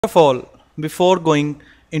First of all, before going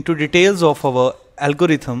into details of our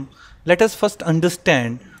algorithm, let us first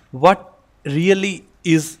understand what really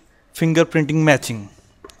is fingerprinting matching.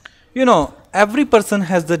 Every person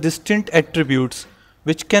has the distinct attributes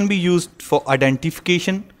which can be used for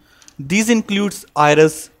identification. These includes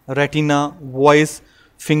iris, retina, voice,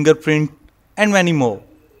 fingerprint, and many more.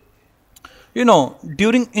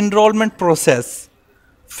 During enrollment process,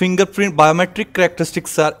 fingerprint biometric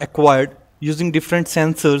characteristics are acquired using different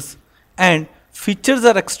sensors and features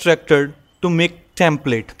are extracted to make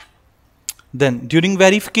template. Then during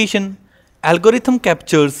verification, algorithm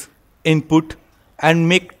captures input and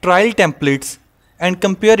make trial templates and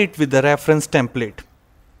compare it with the reference template.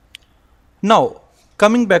 Now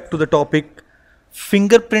coming back to the topic,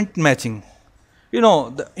 fingerprint matching.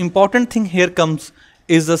 The important thing here comes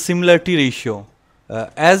is the similarity ratio.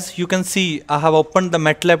 As you can see, I have opened the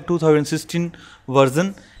Matlab 2016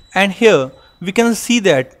 version, and here we can see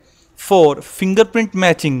that for fingerprint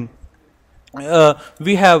matching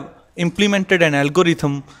we have implemented an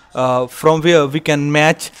algorithm from where we can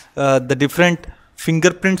match the different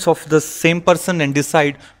fingerprints of the same person and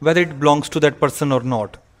decide whether it belongs to that person or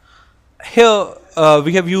not. Here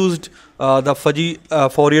we have used the fuzzy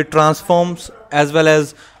Fourier transforms, as well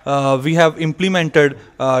as we have implemented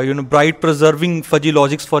bright preserving fuzzy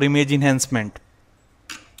logics for image enhancement.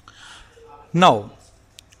 Now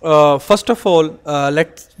first of all,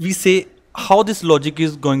 let we say how this logic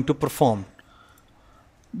is going to perform.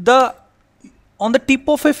 On the tip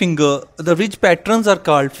of a finger, the ridge patterns are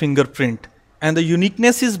called fingerprint, and the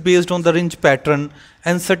uniqueness is based on the ridge pattern,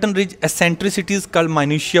 and certain ridge eccentricities called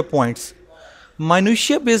minutiae points.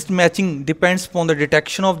 Minutiae based matching depends upon the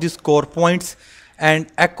detection of these core points and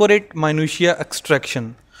accurate minutiae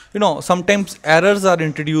extraction. Sometimes errors are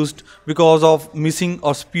introduced because of missing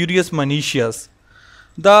or spurious minutiae.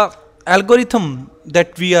 The algorithm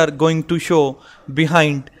that we are going to show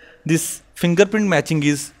behind this fingerprint matching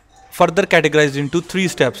is further categorized into 3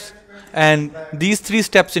 steps, and these 3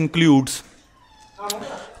 steps includes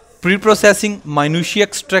pre-processing, minutiae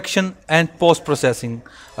extraction, and post-processing.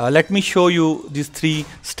 Let me show you these 3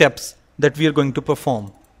 steps that we are going to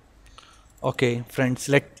perform. Okay friends,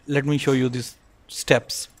 let me show you these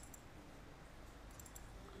steps.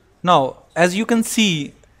 Now as you can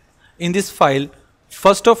see in this file,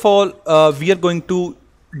 first of all we are going to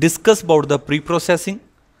discuss about the pre-processing,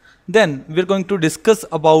 then we are going to discuss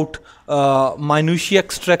about minutiae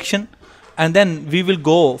extraction, and then we will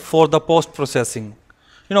go for the post-processing.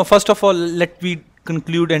 First of all, let me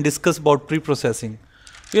conclude and discuss about pre-processing.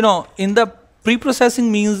 In the pre-processing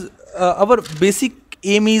means our basic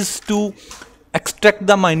aim is to extract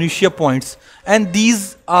the minutiae points, and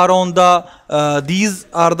these are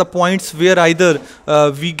the points where either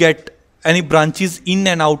we get any branches in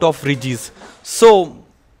and out of ridges. So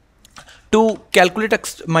to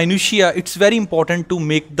calculate minutiae, it's very important to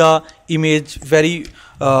make the image very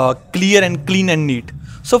clear and clean and neat.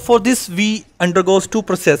 So for this we undergoes 2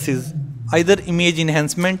 processes, either image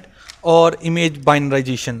enhancement or image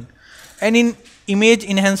binarization. And in image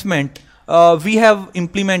enhancement we have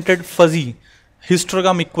implemented fuzzy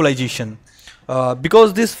histogram equalization,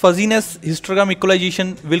 because this fuzziness histogram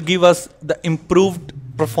equalization will give us the improved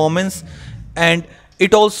performance, and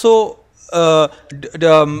it also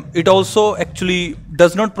actually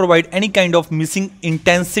does not provide any kind of missing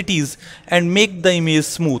intensities and make the image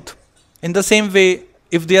smooth. In the same way,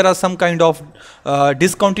 if there are some kind of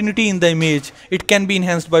discontinuity in the image, it can be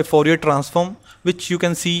enhanced by Fourier transform, which you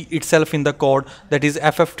can see itself in the code, that is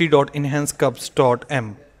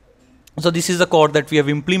fft.enhancecubes.m. So this is the code that we have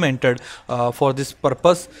implemented for this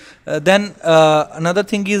purpose. Then another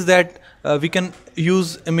thing is that we can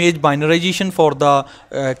use image binarization for the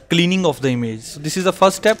cleaning of the image. So this is the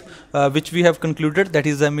first step which we have concluded, that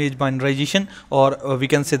is the image binarization, or we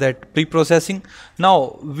can say that pre-processing.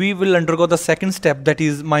 Now we will undergo the second step, that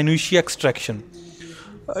is minutiae extraction.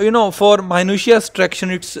 For minutiae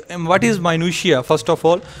extraction, it's what is minutiae? First of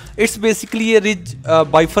all, it's basically a ridge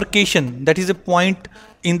bifurcation, that is a point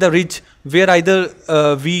in the ridge where either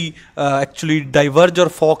we actually diverge or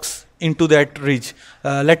focus into that ridge.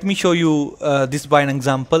 Let me show you this by an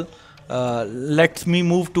example. Let me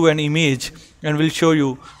move to an image and we'll show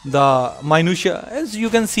you the minutiae. As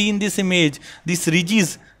you can see in this image, these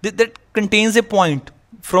ridges that contains a point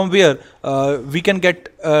from where we can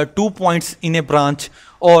get 2 points in a branch,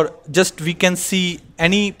 or just we can see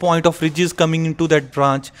any point of ridges coming into that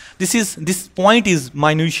branch. This point is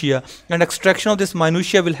minutiae, and extraction of this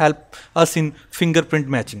minutiae will help us in fingerprint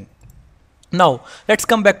matching. Now let's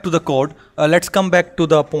come back to the code. Let's come back to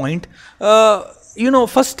the point.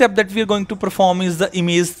 First step that we are going to perform is the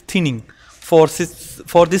image thinning.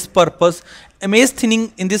 for this purpose, image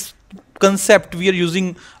thinning, in this concept we are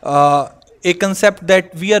using a concept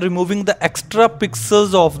that we are removing the extra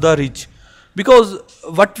pixels of the ridge, because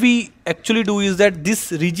what we actually do is that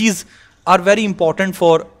these ridges are very important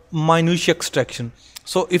for minutiae extraction.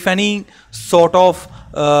 So if any sort of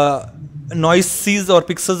noises or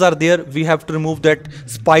pixels are there, we have to remove that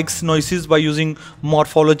spikes noises by using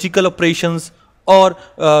morphological operations, or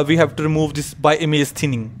we have to remove this by image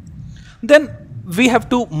thinning. Then we have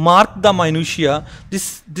to mark the minutiae.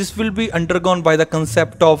 This will be undergone by the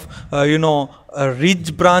concept of a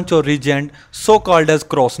ridge branch or ridge end, so called as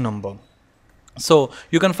cross number. So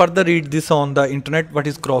you can further read this on the internet, what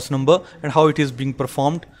is cross number and how it is being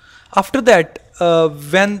performed. After that,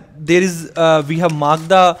 when there is we have marked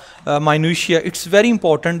the minutiae, it's very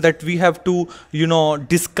important that we have to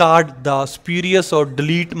discard the spurious or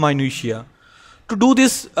delete minutiae. To do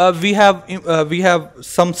this, we have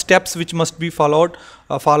some steps which must be followed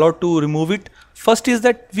to remove it. First is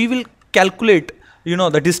that we will calculate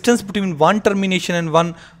the distance between one termination and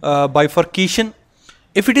one bifurcation.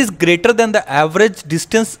 If it is greater than the average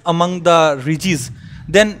distance among the ridges,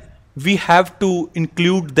 then we have to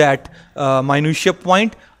include that minutiae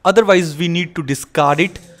point, otherwise we need to discard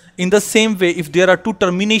it. In the same way, if there are two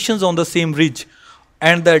terminations on the same ridge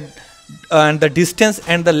and the distance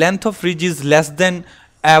and the length of ridge is less than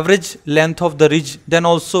average length of the ridge, then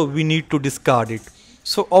also we need to discard it.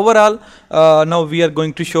 So overall, now we are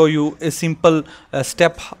going to show you a simple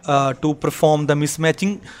step to perform the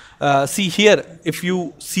mismatching. See here, if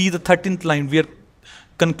you see the 13th line, we are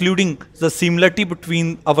concluding the similarity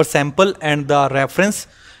between our sample and the reference.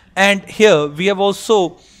 And here we have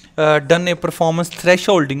also done a performance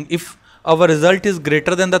thresholding. If our result is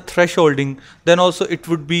greater than the thresholding, then also it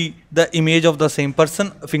would be the image of the same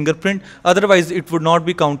person, fingerprint. Otherwise, it would not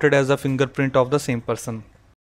be counted as a fingerprint of the same person.